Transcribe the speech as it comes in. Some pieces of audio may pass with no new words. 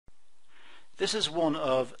This is one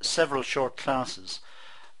of several short classes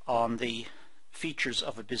on the features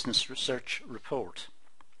of a business research report.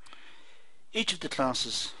 Each of the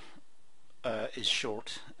classes is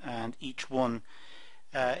short, and each one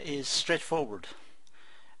is straightforward,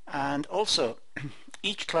 and also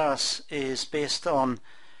each class is based on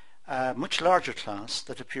a much larger class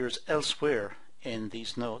that appears elsewhere in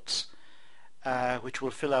these notes, which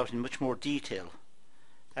will fill out in much more detail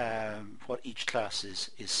what each class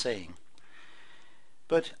is saying.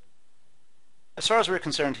 But as far as we're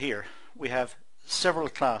concerned here, we have several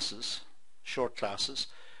classes, short classes,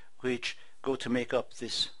 which go to make up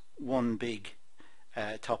this one big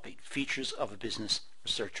topic, features of a business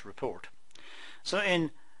research report. So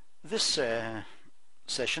in this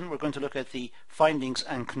session we're going to look at the findings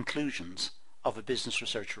and conclusions of a business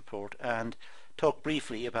research report and talk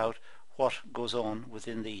briefly about what goes on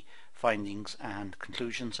within the findings and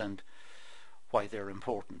conclusions and why they're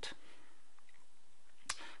important.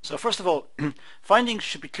 So first of all, findings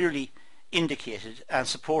should be clearly indicated and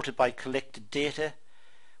supported by collected data,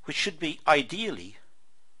 which should be ideally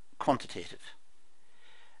quantitative.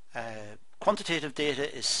 Quantitative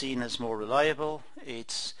data is seen as more reliable,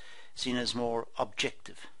 it's seen as more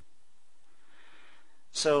objective.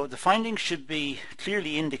 So the findings should be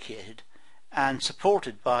clearly indicated and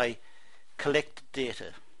supported by collected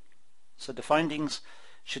data. So the findings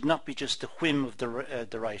should not be just the whim of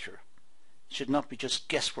the writer. It should not be just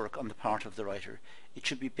guesswork on the part of the writer. It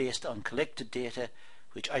should be based on collected data,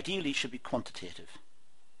 which ideally should be quantitative.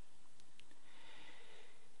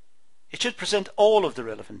 It should present all of the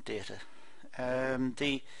relevant data.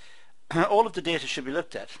 All of the data should be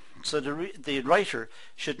looked at. So the writer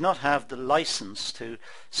should not have the license to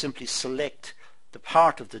simply select the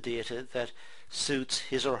part of the data that suits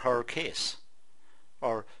his or her case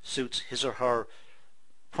or suits his or her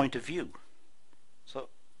point of view. So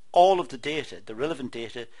all of the data, the relevant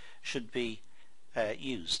data, should be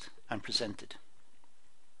used and presented.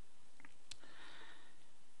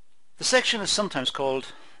 The section is sometimes called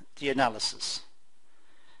the analysis.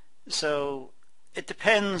 So it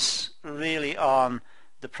depends really on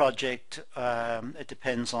the project, it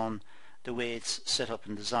depends on the way it's set up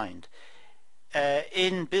and designed.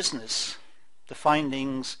 In business, the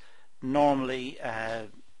findings normally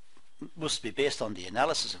must be based on the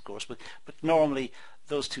analysis, of course, but normally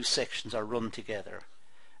those two sections are run together.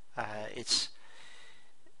 It's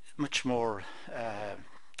much more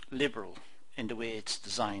liberal in the way it's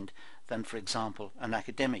designed than, for example, an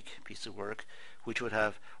academic piece of work, which would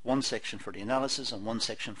have one section for the analysis and one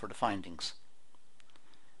section for the findings.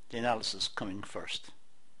 The analysis coming first.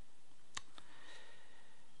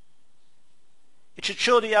 It should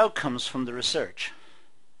show the outcomes from the research,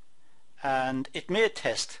 and it may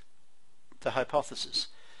test the hypothesis.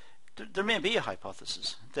 There may be a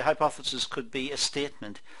hypothesis. The hypothesis could be a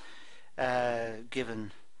statement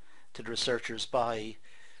given to the researchers by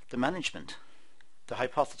the management. The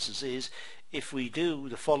hypothesis is, if we do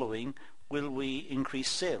the following, will we increase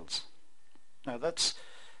sales? Now that's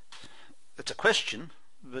a question,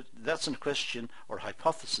 but that's a question or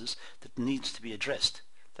hypothesis that needs to be addressed.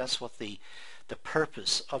 That's what the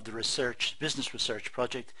purpose of the research, business research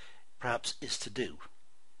project perhaps is to do.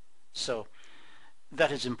 So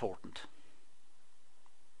that is important.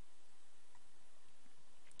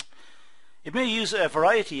 It may use a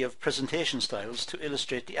variety of presentation styles to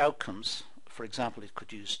illustrate the outcomes. For example, it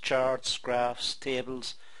could use charts, graphs,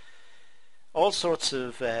 tables, all sorts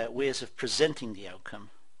of ways of presenting the outcome.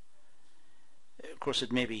 Of course,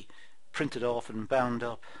 it may be printed off and bound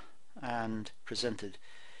up and presented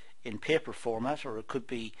in paper format, or it could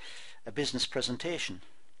be a business presentation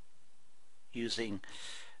using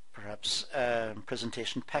perhaps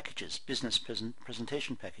presentation packages, business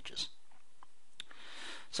presentation packages.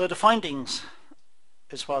 So the findings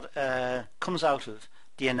is what comes out of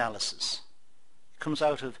the analysis. It comes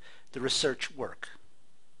out of the research work.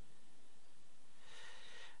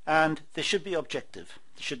 And they should be objective.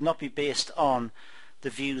 They should not be based on the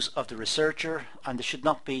views of the researcher, and they should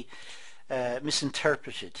not be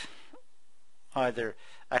misinterpreted either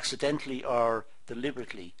accidentally or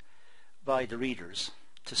deliberately by the readers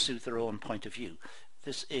to suit their own point of view.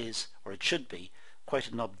 This is, or it should be,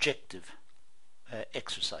 quite an objective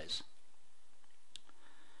exercise.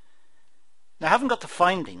 Now, having got the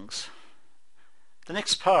findings, the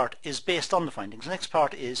next part is based on the findings. The next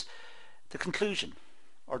part is the conclusion,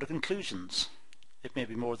 or the conclusions. It may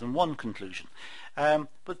be more than one conclusion,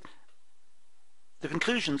 but the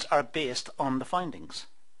conclusions are based on the findings.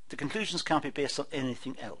 The conclusions can't be based on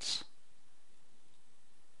anything else.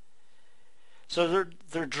 So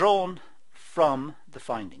they're drawn from the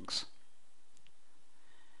findings.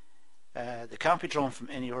 The They can't be drawn from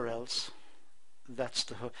anywhere else. That's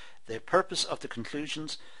the purpose of the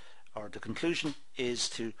conclusions, or the conclusion is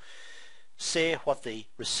to say what the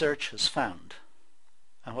research has found,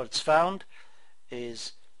 and what it's found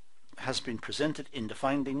has been presented in the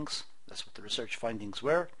findings. That's what the research findings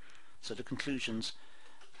were, so the conclusions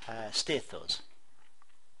state those.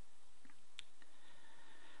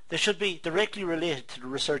 They should be directly related to the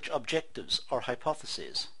research objectives or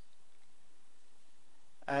hypotheses.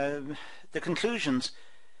 The conclusions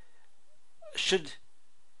should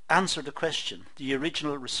answer the question, the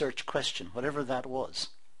original research question, whatever that was.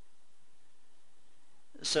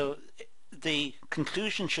 So the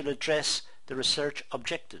conclusion should address the research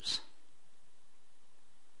objectives.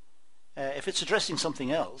 If it's addressing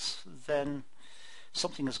something else, then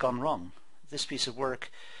something has gone wrong. This piece of work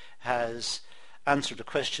has answered a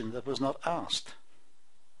question that was not asked,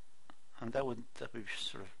 and that would be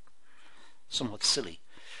sort of somewhat silly.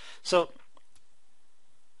 So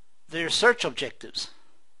the research objectives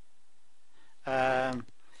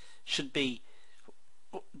should be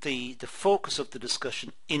the focus of the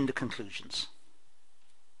discussion in the conclusions.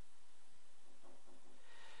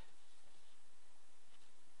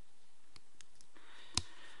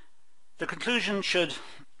 The conclusion should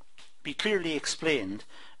be clearly explained,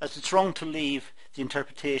 as it's wrong to leave the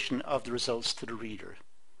interpretation of the results to the reader.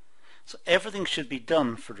 So everything should be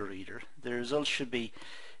done for the reader. The results should be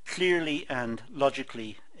clearly and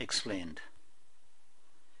logically explained.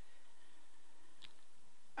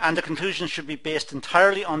 And the conclusion should be based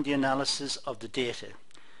entirely on the analysis of the data,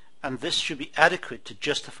 and this should be adequate to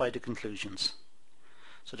justify the conclusions.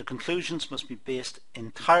 So the conclusions must be based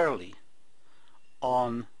entirely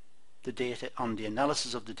on the data, on the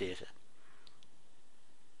analysis of the data,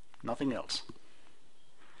 nothing else.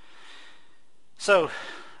 So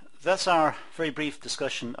that's our very brief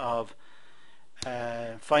discussion of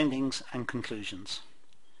findings and conclusions,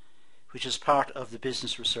 which is part of the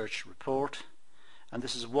business research report, and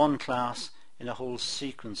this is one class in a whole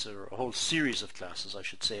sequence, or a whole series of classes I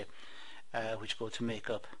should say, which go to make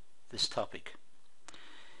up this topic.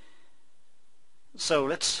 So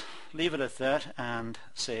let's leave it at that and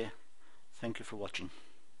say thank you for watching.